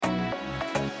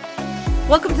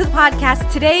Welcome to the podcast.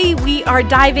 Today we are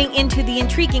diving into the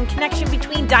intriguing connection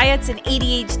between diets and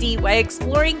ADHD by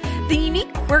exploring the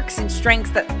unique quirks and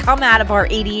strengths that come out of our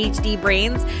ADHD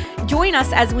brains. Join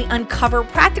us as we uncover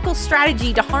practical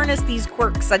strategy to harness these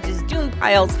quirks such as doom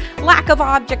piles, lack of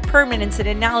object permanence, and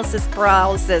analysis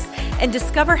paralysis, and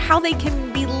discover how they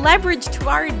can be leveraged to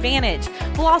our advantage.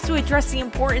 We'll also address the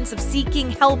importance of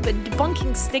seeking help and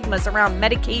debunking stigmas around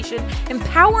medication,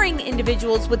 empowering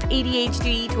individuals with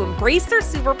ADHD to embrace their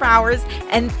superpowers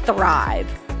and thrive.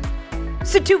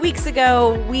 So 2 weeks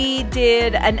ago, we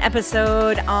did an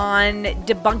episode on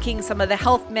debunking some of the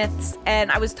health myths,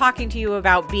 and I was talking to you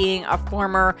about being a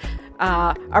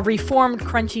reformed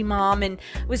crunchy mom, and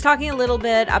was talking a little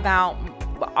bit about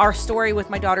our story with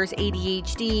my daughter's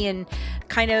ADHD and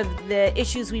kind of the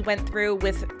issues we went through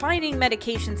with finding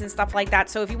medications and stuff like that.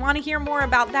 So if you want to hear more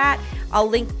about that, I'll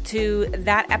link to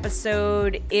that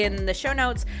episode in the show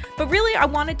notes. But really, I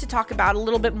wanted to talk about a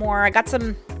little bit more. I got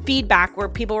some feedback where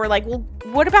people were like, well,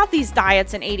 what about these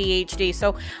diets and ADHD?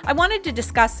 So I wanted to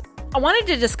discuss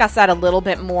that a little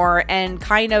bit more and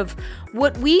kind of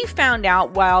what we found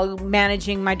out while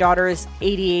managing my daughter's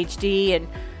ADHD and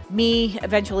me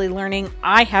eventually learning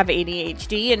I have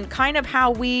ADHD and kind of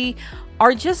how we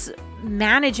are just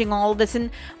managing all of this. And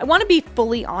I want to be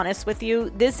fully honest with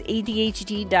you. This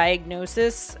ADHD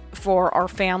diagnosis for our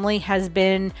family has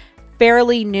been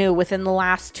fairly new within the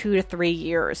last 2 to 3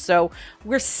 years. So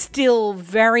we're still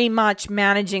very much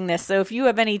managing this. So if you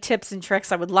have any tips and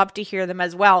tricks, I would love to hear them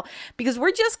as well, because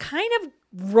we're just kind of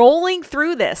rolling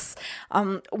through this.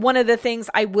 One of the things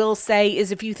I will say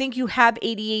is if you think you have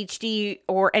ADHD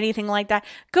or anything like that,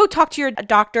 go talk to your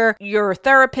doctor, your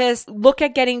therapist, look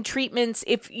at getting treatments.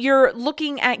 If you're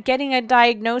looking at getting a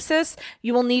diagnosis,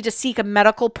 you will need to seek a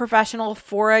medical professional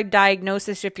for a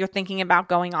diagnosis if you're thinking about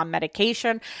going on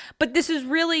medication. But this is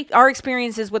really our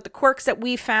experiences with the quirks that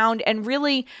we found and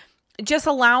really just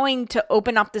allowing to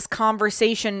open up this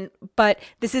conversation. But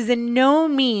this is in no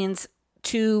means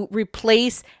to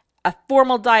replace a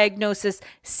formal diagnosis,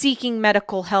 seeking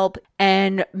medical help,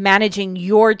 and managing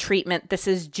your treatment. This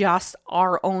is just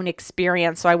our own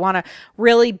experience. So I want to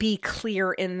really be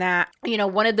clear in that. You know,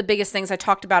 one of the biggest things I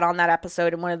talked about on that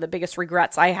episode, and one of the biggest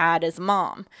regrets I had as a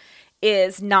mom,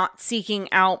 is not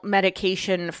seeking out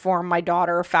medication for my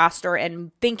daughter faster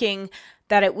and thinking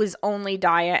that it was only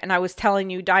diet. And I was telling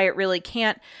you, diet really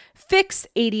can't fix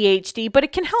ADHD, but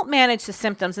it can help manage the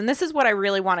symptoms. And this is what I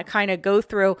really want to kind of go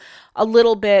through a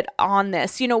little bit on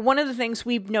this. You know, one of the things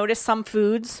we've noticed, some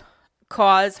foods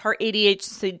cause her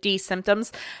ADHD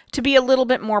symptoms to be a little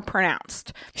bit more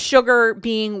pronounced. Sugar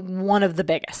being one of the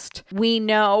biggest. We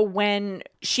know when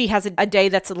she has a day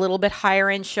that's a little bit higher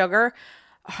in sugar,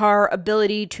 her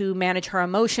ability to manage her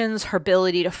emotions, her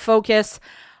ability to focus,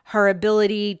 her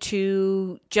ability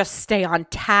to just stay on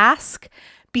task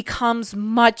becomes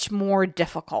much more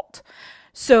difficult.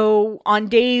 So on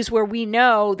days where we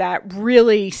know that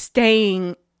really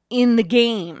staying in the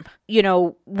game, you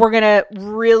know, we're going to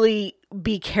really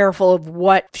be careful of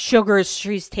what sugars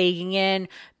she's taking in,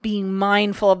 being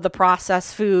mindful of the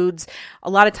processed foods. A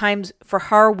lot of times for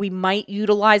her, we might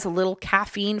utilize a little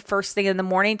caffeine first thing in the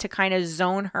morning to kind of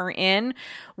zone her in.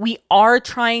 We are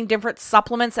trying different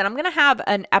supplements, and I'm going to have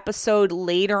an episode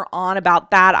later on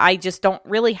about that. I just don't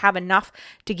really have enough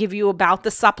to give you about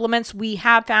the supplements. We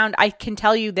have found, I can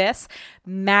tell you this,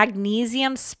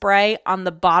 magnesium spray on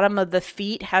the bottom of the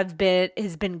feet has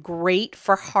been great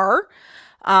for her.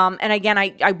 And again,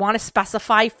 I want to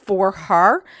specify for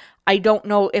her. I don't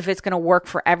know if it's going to work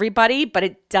for everybody, but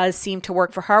it does seem to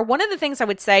work for her. One of the things I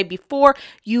would say before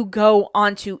you go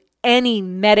onto any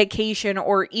medication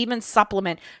or even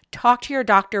supplement, talk to your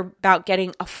doctor about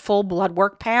getting a full blood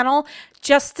work panel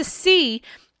just to see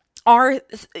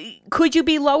could you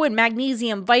be low in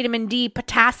magnesium, vitamin D,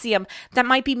 potassium that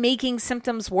might be making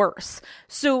symptoms worse.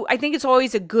 So I think it's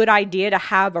always a good idea to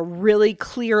have a really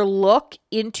clear look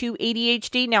into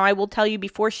ADHD. Now, I will tell you,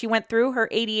 before she went through her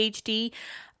ADHD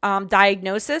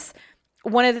diagnosis,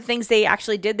 one of the things they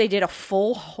actually did, they did a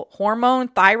full hormone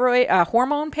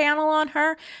panel on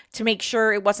her to make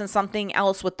sure it wasn't something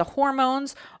else with the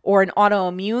hormones or an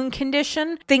autoimmune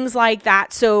condition, things like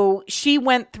that. So she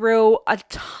went through a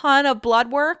ton of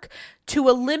blood work to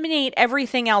eliminate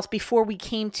everything else before we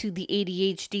came to the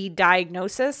ADHD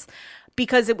diagnosis,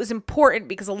 because it was important,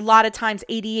 because a lot of times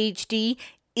ADHD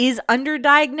is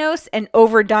underdiagnosed and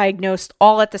overdiagnosed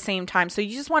all at the same time. So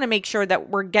you just want to make sure that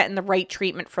we're getting the right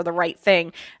treatment for the right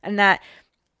thing, and that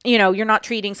you're not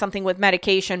treating something with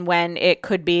medication when it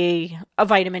could be a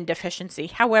vitamin deficiency.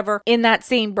 However, in that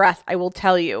same breath, I will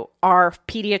tell you, our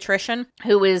pediatrician,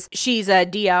 she's a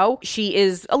DO, she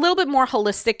is a little bit more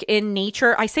holistic in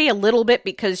nature. I say a little bit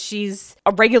because she's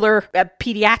a regular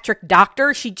pediatric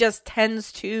doctor. She just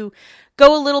tends to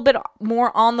go a little bit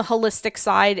more on the holistic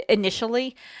side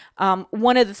initially.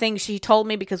 One of the things she told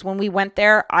me, because when we went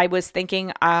there, I was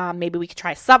thinking maybe we could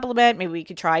try a supplement, maybe we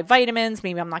could try vitamins,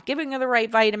 maybe I'm not giving her the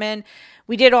right vitamin.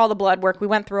 We did all the blood work, we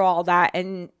went through all that,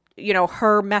 and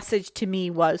her message to me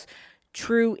was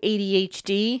true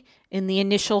ADHD in the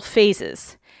initial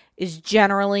phases is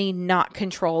generally not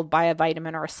controlled by a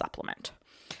vitamin or a supplement.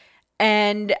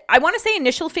 And I want to say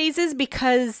initial phases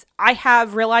because I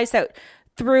have realized that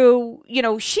through,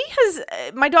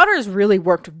 my daughter has really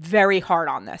worked very hard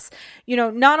on this.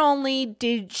 Not only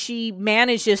did she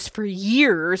manage this for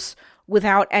years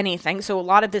without anything, so a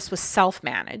lot of this was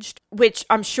self-managed, which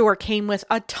I'm sure came with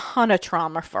a ton of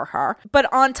trauma for her.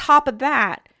 But on top of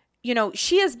that,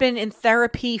 she has been in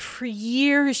therapy for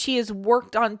years. She has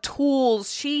worked on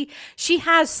tools. She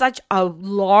has such a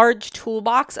large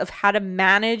toolbox of how to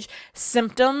manage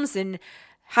symptoms and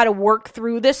how to work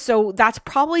through this. So that's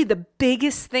probably the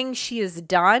biggest thing she has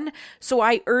done. So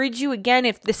I urge you again,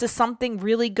 if this is something,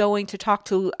 really going to talk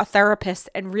to a therapist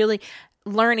and really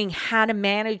learning how to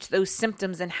manage those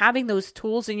symptoms and having those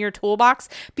tools in your toolbox,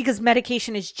 because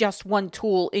medication is just one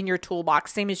tool in your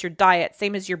toolbox, same as your diet,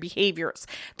 same as your behaviors.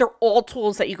 They're all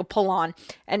tools that you can pull on,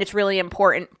 and it's really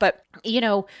important. But,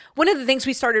 one of the things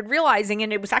we started realizing,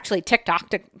 and it was actually TikTok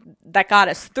that got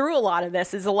us through a lot of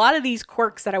this, is a lot of these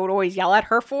quirks that I would always yell at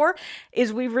her for,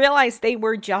 is we realized they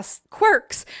were just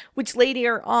quirks, which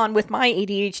later on with my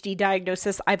ADHD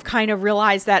diagnosis, I've kind of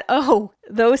realized that,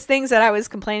 those things that I was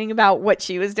complaining about what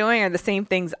she was doing are the same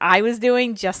things I was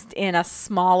doing, just in a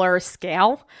smaller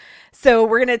scale. So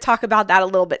we're going to talk about that a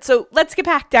little bit. So let's get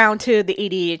back down to the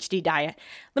ADHD diet.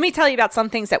 Let me tell you about some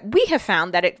things that we have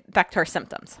found that affect our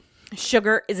symptoms.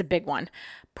 Sugar is a big one.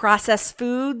 Processed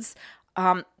foods,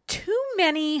 too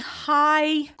many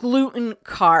high gluten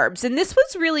carbs. And this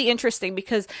was really interesting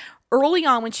because early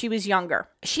on when she was younger,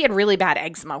 she had really bad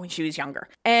eczema when she was younger.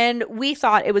 And we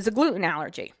thought it was a gluten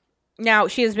allergy. Now,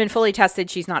 she has been fully tested.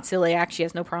 She's not celiac. She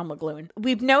has no problem with gluten.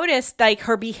 We've noticed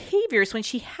her behaviors when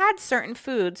she had certain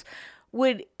foods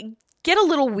would get a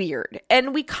little weird.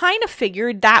 And we kind of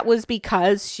figured that was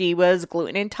because she was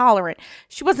gluten intolerant.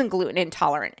 She wasn't gluten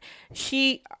intolerant.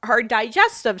 Her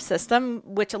digestive system,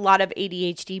 which a lot of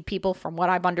ADHD people, from what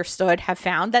I've understood, have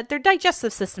found that their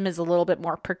digestive system is a little bit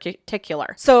more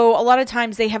particular. So a lot of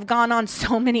times they have gone on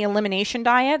so many elimination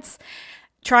diets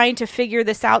trying to figure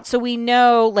this out. So we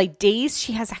know days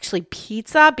she has actually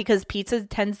pizza, because pizza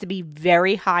tends to be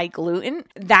very high gluten.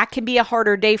 That can be a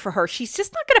harder day for her. She's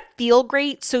just not going to feel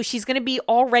great. So she's going to be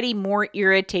already more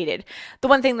irritated. The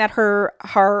one thing that her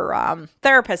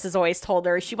therapist has always told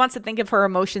her, she wants to think of her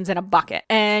emotions in a bucket,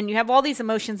 and you have all these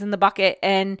emotions in the bucket.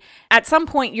 And at some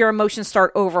point your emotions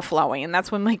start overflowing. And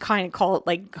that's when we kind of call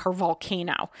it her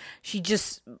volcano. She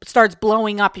just starts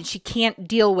blowing up and she can't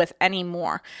deal with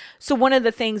anymore. So one of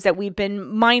the things that we've been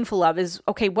mindful of is,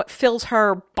 okay, what fills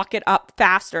her bucket up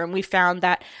faster? And we found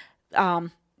that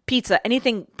pizza,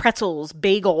 anything, pretzels,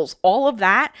 bagels, all of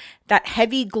that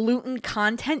heavy gluten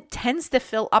content tends to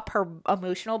fill up her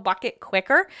emotional bucket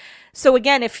quicker. So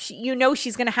again, if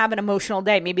she's going to have an emotional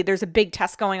day, maybe there's a big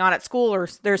test going on at school, or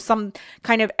there's some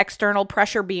kind of external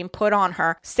pressure being put on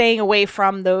her, staying away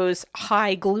from those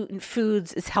high gluten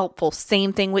foods is helpful.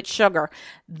 Same thing with sugar.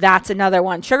 That's another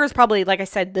one. Sugar is probably, like I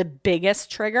said, the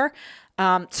biggest trigger.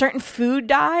 Certain food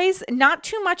dyes, not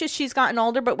too much as she's gotten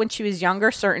older, but when she was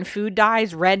younger, certain food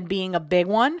dyes, red being a big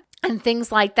one, and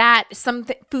things like that. Some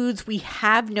foods we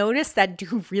have noticed that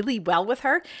do really well with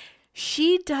her.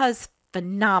 She does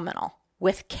phenomenal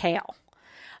with kale.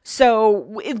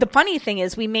 So the funny thing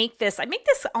is I make this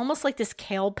almost like this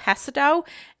kale pesto,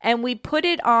 and we put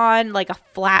it on a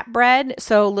flatbread.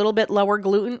 So a little bit lower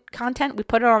gluten content. We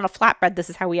put it on a flatbread.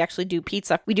 This is how we actually do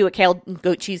pizza. We do a kale and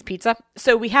goat cheese pizza.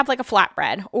 So we have a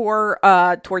flatbread or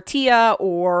a tortilla,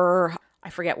 or I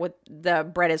forget what the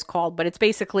bread is called, but it's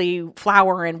basically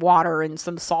flour and water and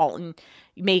some salt, and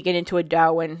you make it into a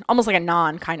dough, and almost like a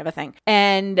naan kind of a thing.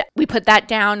 And we put that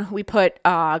down. We put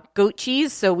goat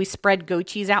cheese. So we spread goat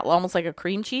cheese out almost like a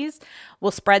cream cheese.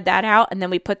 We'll spread that out. And then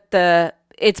we put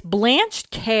it's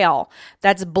blanched kale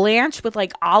that's blanched with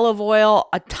olive oil,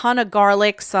 a ton of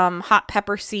garlic, some hot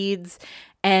pepper seeds,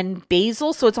 and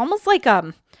basil. So it's almost like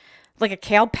a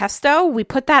kale pesto. We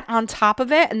put that on top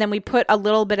of it, and then we put a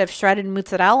little bit of shredded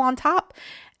mozzarella on top.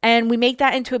 and we make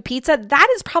that into a pizza. That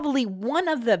is probably one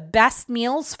of the best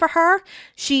meals for her.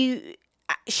 She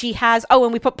has,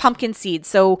 and we put pumpkin seeds.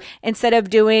 So instead of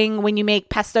doing, when you make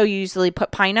pesto, you usually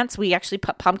put pine nuts. We actually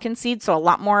put pumpkin seeds, so a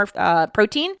lot more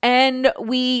protein. And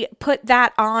we put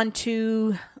that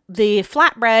onto the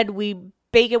flatbread. We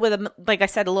bake it with, like I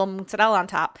said, a little mozzarella on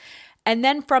top. And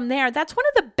then from there, that's one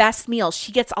of the best meals.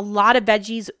 She gets a lot of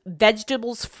veggies,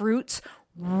 vegetables, fruits,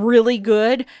 really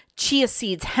good. Chia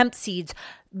seeds, hemp seeds.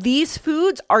 These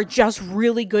foods are just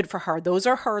really good for her. Those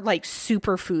are her like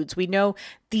superfoods. We know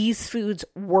these foods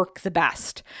work the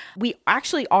best. We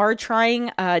actually are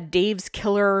trying Dave's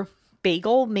Killer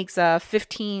Bagel. Makes a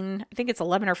 15, I think it's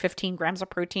 11 or 15 grams of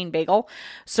protein bagel.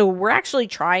 So we're actually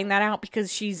trying that out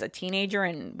because she's a teenager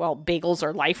and, well, bagels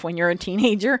are life when you're a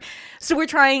teenager. So we're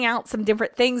trying out some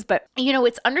different things, but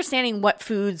it's understanding what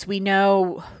foods we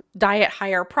know. Diet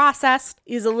higher processed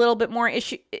is a little bit more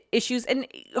issues, and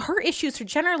her issues are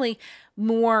generally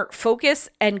more focus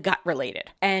and gut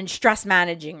related and stress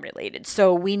managing related.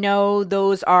 So we know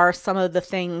those are some of the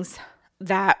things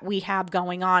that we have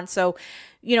going on. So,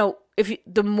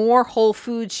 the more whole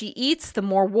food she eats, the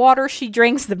more water she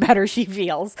drinks, the better she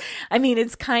feels. I mean,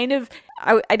 it's kind of,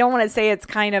 I don't want to say it's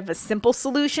kind of a simple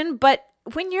solution, but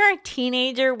when you're a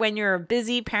teenager, when you're a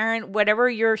busy parent, whatever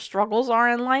your struggles are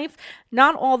in life,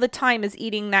 not all the time is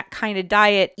eating that kind of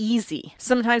diet easy.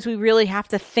 Sometimes we really have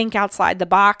to think outside the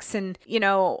box. And,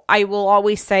 I will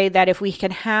always say that if we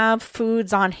can have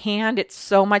foods on hand, it's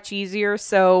so much easier.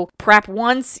 So prep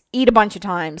once, eat a bunch of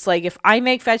times. Like if I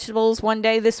make vegetables one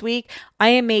day this week, I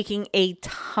am making a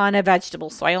ton of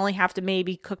vegetables. So I only have to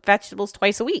maybe cook vegetables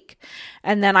twice a week.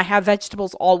 And then I have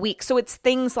vegetables all week. So it's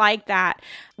things like that.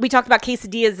 We talked about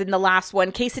quesadillas in the last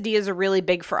one. Quesadillas are really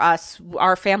big for us.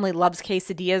 Our family loves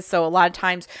quesadillas. So a lot of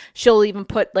times she'll even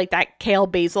put like that kale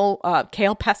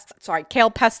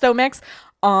pesto mix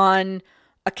on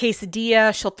a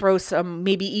quesadilla. She'll throw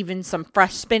maybe even some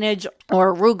fresh spinach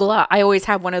or arugula. I always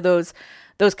have one of those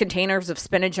containers of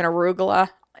spinach and arugula.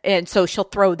 And so she'll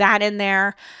throw that in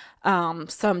there.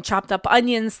 Some chopped up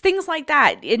onions, things like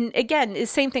that. And again, the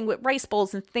same thing with rice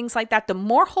bowls and things like that. The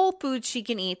more whole foods she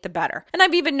can eat, the better. And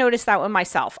I've even noticed that with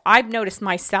myself. I've noticed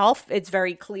myself, it's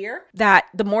very clear that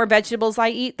the more vegetables I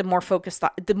eat, the more focused,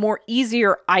 the more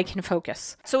easier I can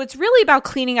focus. So it's really about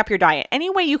cleaning up your diet.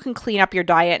 Any way you can clean up your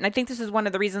diet. And I think this is one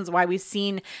of the reasons why we've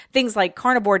seen things like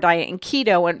carnivore diet and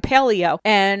keto and paleo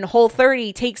and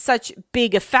Whole30 take such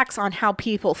big effects on how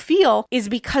people feel, is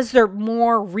because they're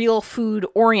more real food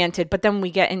oriented. But then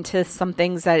we get into some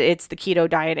things that it's the keto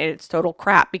diet and it's total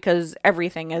crap because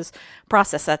everything is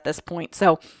processed at this point.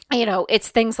 So, it's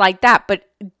things like that. But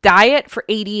diet for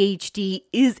ADHD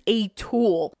is a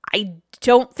tool. I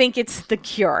don't think it's the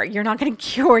cure. You're not going to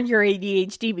cure your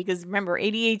ADHD because remember,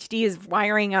 ADHD is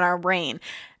wiring on our brain.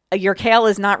 Your kale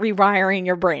is not rewiring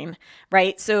your brain,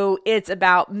 right? So it's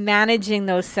about managing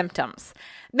those symptoms.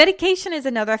 Medication is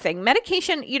another thing.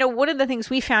 Medication, one of the things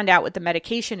we found out with the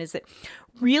medication is that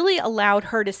really allowed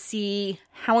her to see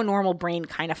how a normal brain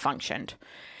kind of functioned.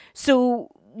 So,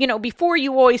 before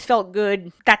you always felt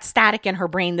good, that static in her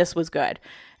brain, this was good.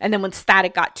 And then when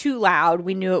static got too loud,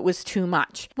 we knew it was too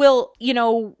much. Well,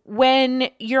 when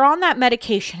you're on that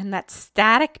medication, that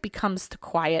static becomes to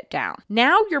quiet down.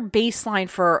 Now your baseline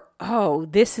for,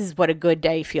 this is what a good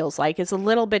day feels like is a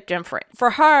little bit different.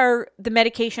 For her, the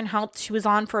medication helped. She was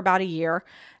on for about a year.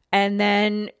 And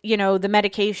then, the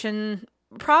medication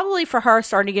probably for her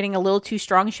started getting a little too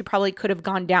strong. She probably could have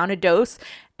gone down a dose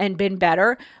and been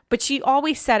better. But she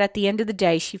always said at the end of the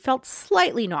day, she felt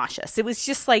slightly nauseous. It was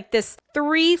just like this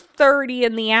 3:30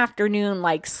 in the afternoon,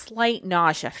 like slight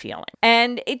nausea feeling.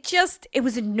 And it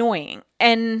was annoying.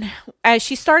 And as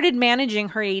she started managing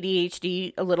her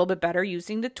ADHD a little bit better,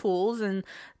 using the tools and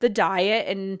the diet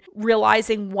and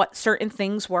realizing what certain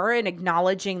things were and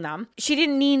acknowledging them, she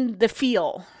didn't need to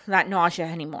feel that nausea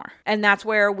anymore. And that's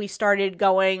where we started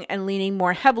going and leaning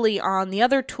more heavily on the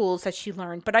other tools that she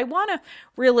learned. But I want to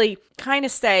really kind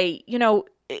of say,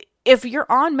 if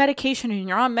you're on medication and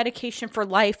you're on medication for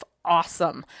life,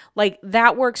 awesome. Like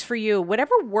that works for you.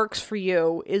 Whatever works for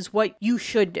you is what you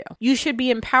should do. You should be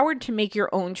empowered to make your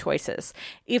own choices.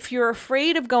 If you're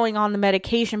afraid of going on the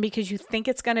medication because you think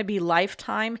it's going to be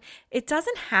lifetime, it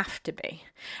doesn't have to be.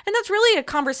 And that's really a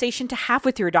conversation to have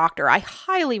with your doctor. I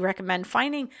highly recommend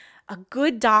finding a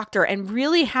good doctor and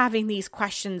really having these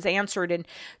questions answered and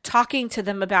talking to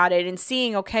them about it and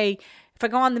seeing, okay, if I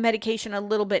go on the medication a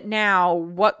little bit now,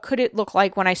 what could it look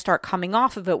like when I start coming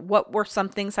off of it? What were some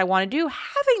things I want to do?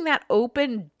 Having that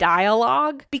open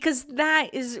dialogue, because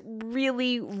that is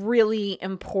really, really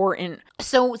important.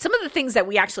 So some of the things that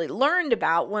we actually learned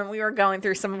about when we were going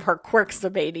through some of her quirks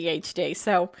of ADHD.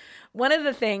 So one of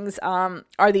the things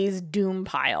are these doom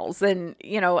piles. And,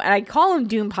 and I call them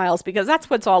doom piles because that's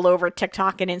what's all over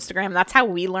TikTok and Instagram. That's how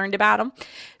we learned about them.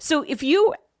 So if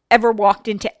you ever walked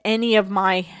into any of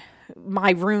my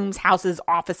rooms, houses,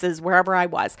 offices, wherever I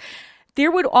was,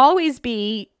 there would always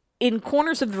be in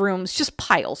corners of the rooms just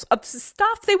piles of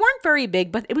stuff. They weren't very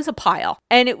big, but it was a pile.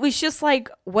 And it was just like,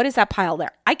 what is that pile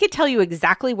there? I could tell you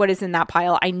exactly what is in that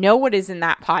pile. I know what is in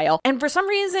that pile. And for some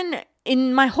reason,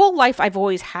 in my whole life, I've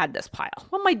always had this pile.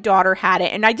 Well, my daughter had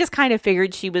it, and I just kind of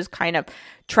figured she was kind of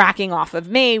tracking off of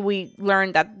me. We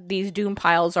learned that these doom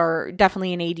piles are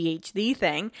definitely an ADHD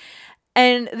thing.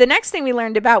 And the next thing we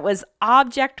learned about was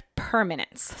object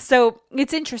permanence. So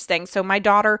it's interesting. So my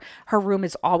daughter, her room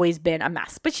has always been a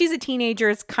mess, but she's a teenager.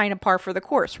 It's kind of par for the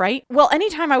course, right? Well,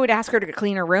 anytime I would ask her to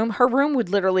clean her room would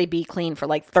literally be clean for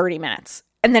like 30 minutes.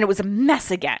 And then it was a mess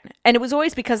again. And it was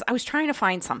always because I was trying to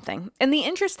find something. And the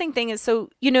interesting thing is, so,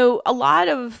 a lot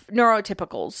of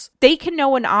neurotypicals, they can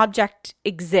know an object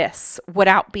exists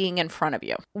without being in front of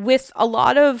you. With a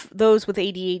lot of those with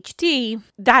ADHD,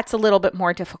 that's a little bit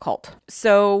more difficult.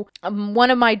 So one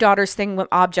of my daughter's thing with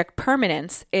object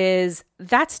permanence is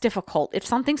that's difficult. If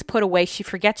something's put away, she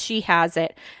forgets she has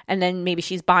it, and then maybe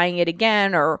she's buying it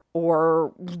again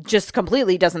or just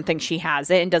completely doesn't think she has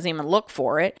it and doesn't even look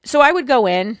for it. So I would go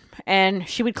in and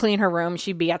she would clean her room.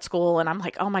 She'd be at school and I'm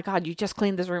like, oh my God, you just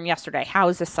cleaned this room yesterday. How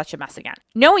is this such a mess again?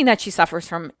 Knowing that she suffers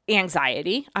from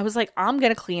anxiety, I was like, I'm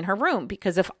going to clean her room,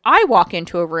 because if I walk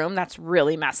into a room that's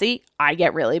really messy, I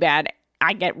get really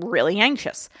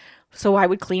anxious. So I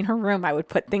would clean her room. I would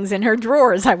put things in her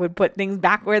drawers. I would put things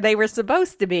back where they were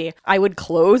supposed to be. I would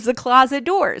close the closet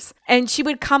doors. And she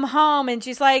would come home and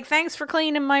she's like, thanks for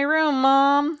cleaning my room,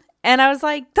 Mom. And I was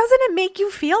like, doesn't it make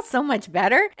you feel so much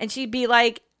better? And she'd be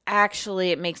like,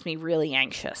 actually, it makes me really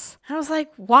anxious. I was like,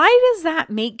 why does that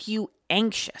make you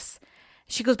anxious?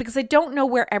 She goes, because I don't know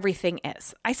where everything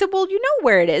is. I said, well, you know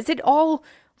where it is. It all,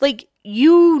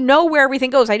 you know where everything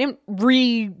goes. I didn't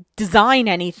redesign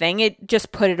anything. It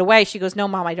just put it away. She goes, no,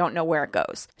 Mom, I don't know where it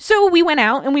goes. So we went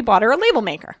out and we bought her a label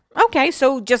maker. Okay,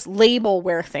 so just label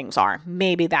where things are.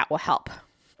 Maybe that will help.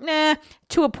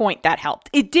 To a point that helped.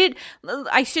 It did,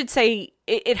 I should say,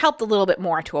 it helped a little bit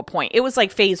more to a point. It was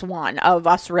like phase 1 of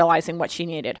us realizing what she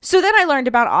needed. So then I learned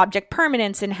about object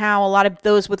permanence and how a lot of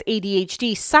those with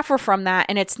ADHD suffer from that.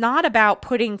 And it's not about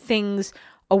putting things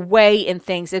away in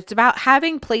things. It's about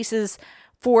having places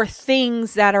for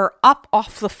things that are up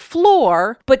off the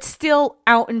floor, but still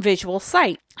out in visual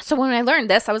sight. So when I learned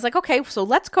this, I was like, okay, so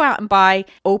let's go out and buy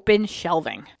open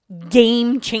shelving.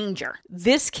 Game changer.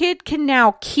 This kid can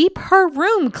now keep her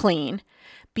room clean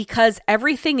because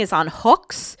everything is on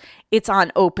hooks. It's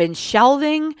on open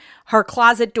shelving. Her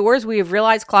closet doors, we have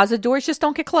realized closet doors just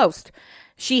don't get closed.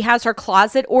 She has her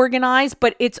closet organized,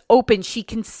 but it's open. She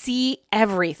can see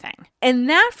everything. And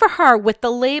that for her, with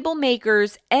the label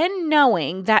makers and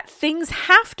knowing that things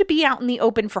have to be out in the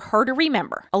open for her to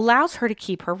remember, allows her to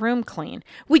keep her room clean,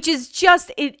 which is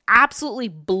just, it absolutely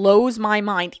blows my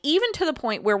mind, even to the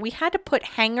point where we had to put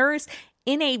hangers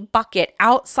in a bucket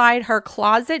outside her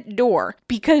closet door,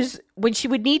 because when she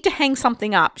would need to hang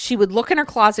something up, she would look in her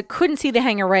closet, couldn't see the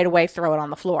hanger right away, throw it on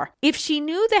the floor. If she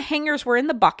knew the hangers were in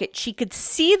the bucket, she could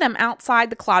see them outside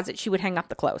the closet, she would hang up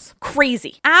the clothes.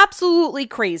 Crazy. Absolutely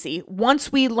crazy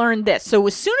once we learned this. So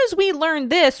as soon as we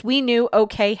learned this, we knew,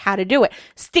 okay, how to do it.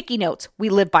 Sticky notes. We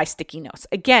live by sticky notes.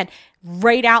 Again,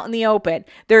 right out in the open.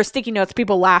 There are sticky notes.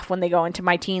 People laugh when they go into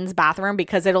my teen's bathroom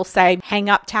because it'll say, hang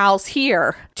up towels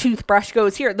here, toothbrush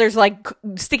goes here. There's like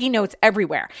sticky notes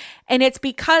everywhere. And it's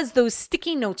because those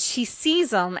sticky notes, she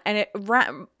sees them and it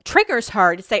triggers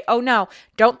her to say, oh no,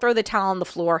 don't throw the towel on the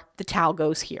floor. The towel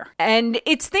goes here. And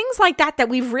it's things like that that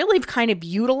we've really kind of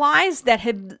utilized that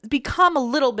have become a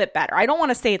little bit better. I don't want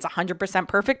to say it's 100%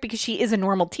 perfect because she is a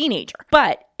normal teenager,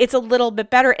 but it's a little bit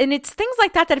better. And it's things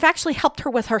like that that have actually helped her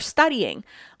with her studying.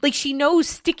 Like she knows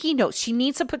sticky notes. She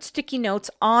needs to put sticky notes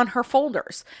on her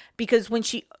folders because when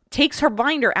she takes her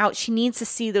binder out, she needs to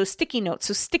see those sticky notes.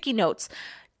 So sticky notes,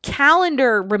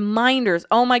 calendar reminders.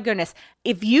 Oh my goodness.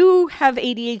 If you have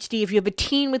ADHD, if you have a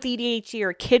teen with ADHD or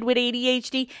a kid with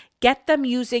ADHD, get them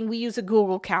we use a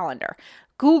Google Calendar.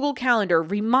 Google Calendar,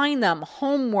 remind them,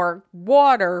 homework,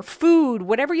 water, food,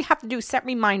 whatever you have to do, set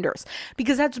reminders,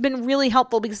 because that's been really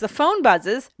helpful because the phone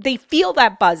buzzes, they feel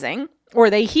that buzzing. or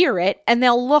they hear it and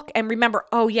they'll look and remember,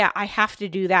 oh yeah, I have to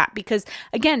do that. Because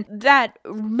again, that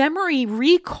memory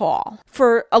recall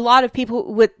for a lot of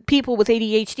people with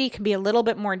ADHD can be a little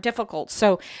bit more difficult.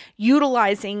 So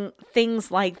utilizing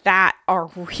things like that are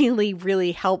really,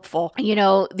 really helpful.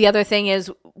 The other thing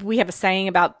is we have a saying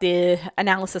about the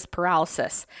analysis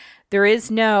paralysis. There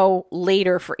is no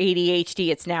later for ADHD.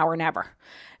 It's now or never.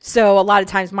 So a lot of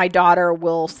times my daughter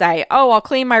will say, oh, I'll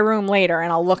clean my room later.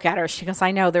 And I'll look at her. She goes,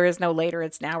 I know there is no later.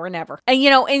 It's now or never. And,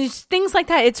 and it's things like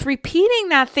that. It's repeating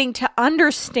that thing to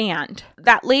understand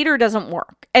that later doesn't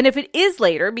work. And if it is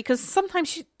later, because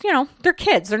sometimes, they're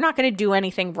kids, they're not going to do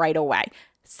anything right away.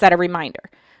 Set a reminder.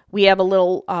 We have a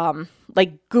little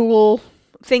Google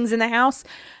things in the house.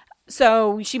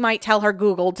 So she might tell her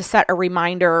Google to set a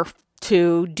reminder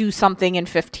to do something in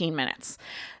 15 minutes.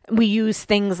 We use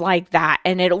things like that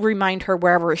and it'll remind her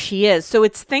wherever she is. So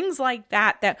it's things like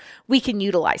that we can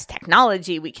utilize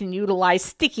technology. We can utilize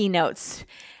sticky notes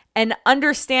and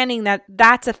understanding that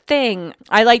that's a thing.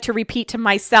 I like to repeat to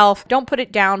myself, don't put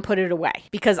it down, put it away,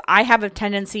 because I have a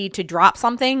tendency to drop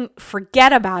something,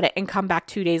 forget about it, and come back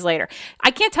 2 days later. I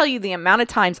can't tell you the amount of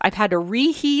times I've had to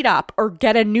reheat up or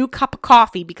get a new cup of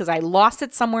coffee because I lost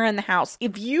it somewhere in the house.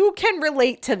 If you can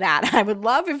relate to that, I would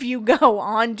love if you go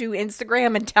on to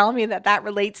Instagram and tell me that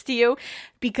relates to you,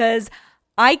 because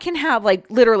I can have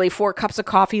literally 4 cups of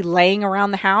coffee laying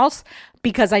around the house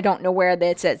because I don't know where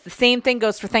this is. The same thing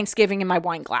goes for Thanksgiving in my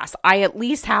wine glass. I at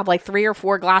least have 3 or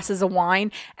 4 glasses of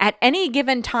wine at any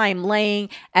given time laying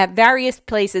at various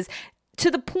places, to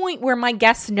the point where my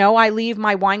guests know I leave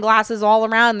my wine glasses all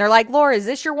around. And they're like, Laura, is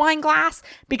this your wine glass?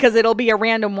 Because it'll be a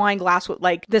random wine glass with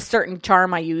this certain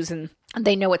charm I use, and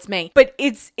they know it's me. But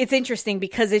it's interesting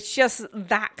because it's just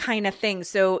that kind of thing.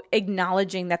 So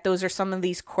acknowledging that those are some of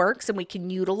these quirks and we can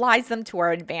utilize them to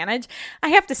our advantage. I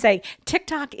have to say,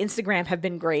 TikTok, Instagram have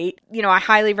been great. I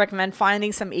highly recommend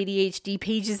finding some ADHD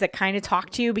pages that kind of talk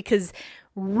to you, because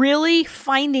really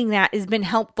finding that has been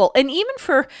helpful. And even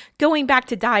for going back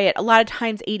to diet, a lot of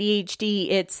times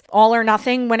ADHD, it's all or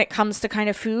nothing when it comes to kind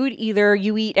of food. Either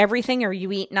you eat everything or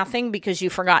you eat nothing because you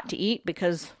forgot to eat,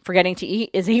 because forgetting to eat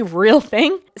is a real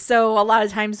thing. So a lot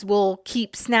of times we'll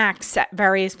keep snacks at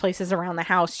various places around the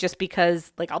house just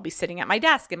because I'll be sitting at my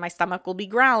desk and my stomach will be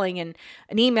growling and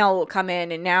an email will come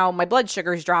in and now my blood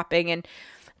sugar is dropping and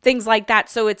things like that.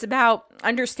 So it's about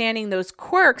understanding those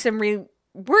quirks and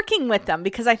working with them,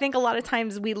 because I think a lot of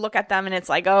times we look at them and it's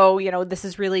this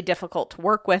is really difficult to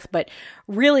work with, but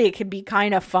really it can be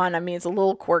kind of fun. I mean, it's a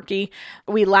little quirky.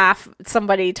 We laugh.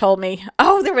 Somebody told me,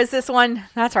 there was this one.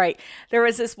 That's right. There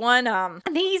was this one, I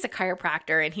think he's a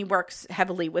chiropractor and he works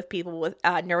heavily with people with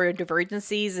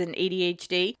neurodivergencies and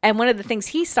ADHD. And one of the things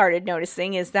he started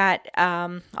noticing is that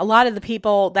a lot of the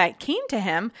people that came to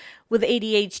him with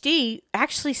ADHD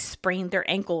actually sprained their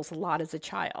ankles a lot as a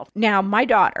child. Now, my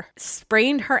daughter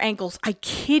sprained her ankles. I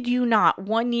kid you not.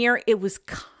 1 year, it was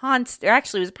constant.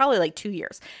 Actually, it was probably 2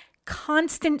 years.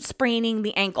 Constant spraining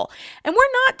the ankle. And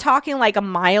we're not talking a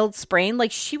mild sprain.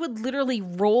 She would literally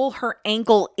roll her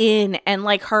ankle in and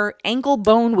her ankle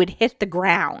bone would hit the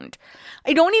ground.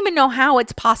 I don't even know how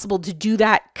it's possible to do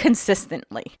that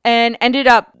consistently. And ended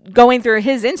up going through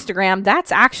his Instagram.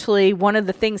 That's actually one of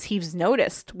the things he's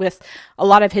noticed with a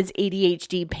lot of his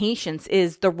ADHD patients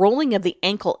is the rolling of the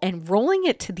ankle and rolling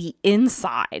it to the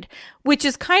inside, which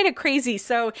is kind of crazy.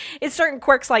 So it's certain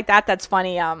quirks like that that's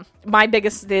funny. My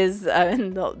biggest is,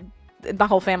 and the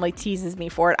whole family teases me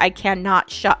for it, I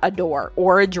cannot shut a door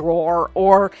or a drawer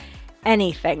or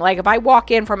anything. If I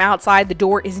walk in from outside, the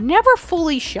door is never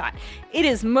fully shut. It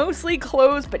is mostly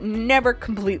closed, but never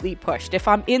completely pushed. If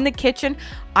I'm in the kitchen,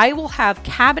 I will have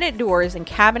cabinet doors and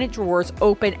cabinet drawers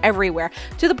open everywhere,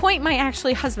 to the point my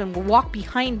husband will walk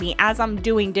behind me as I'm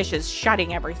doing dishes,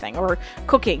 shutting everything, or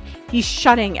cooking. He's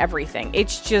shutting everything.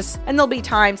 It's just, and there'll be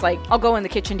times I'll go in the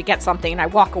kitchen to get something and I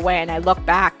walk away and I look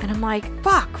back and I'm like,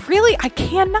 fuck, really? I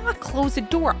cannot close a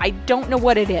door. I don't know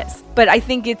what it is. But I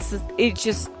think it's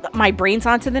just my brain's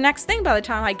on to the next thing by the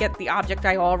time I get the object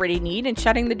I already need, and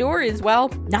shutting the door is,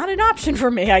 not an option for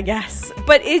me, I guess.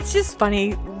 But it's just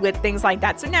funny with things like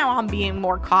that. So now I'm being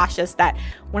more cautious that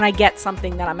when I get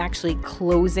something that I'm actually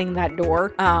closing that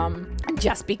door,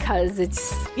 just because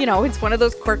it's one of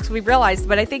those quirks we realized.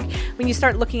 But I think when you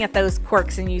start looking at those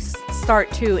quirks and you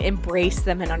start to embrace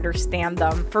them and understand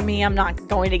them, for me, I'm not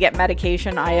going to get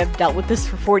medication. I have dealt with this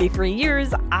for 43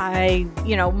 years.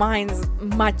 Mine's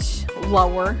much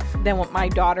lower than what my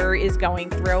daughter is going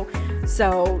through.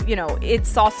 So,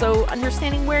 it's also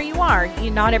understanding where you are.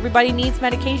 Not everybody needs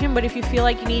medication, but if you feel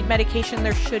like you need medication,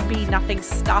 there should be nothing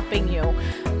stopping you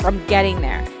from getting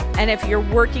there. And if you're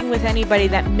working with anybody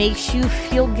that makes you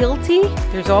feel guilty,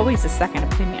 there's always a second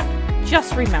opinion.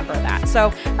 Just remember that.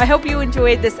 So I hope you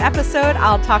enjoyed this episode.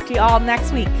 I'll talk to you all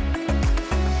next week.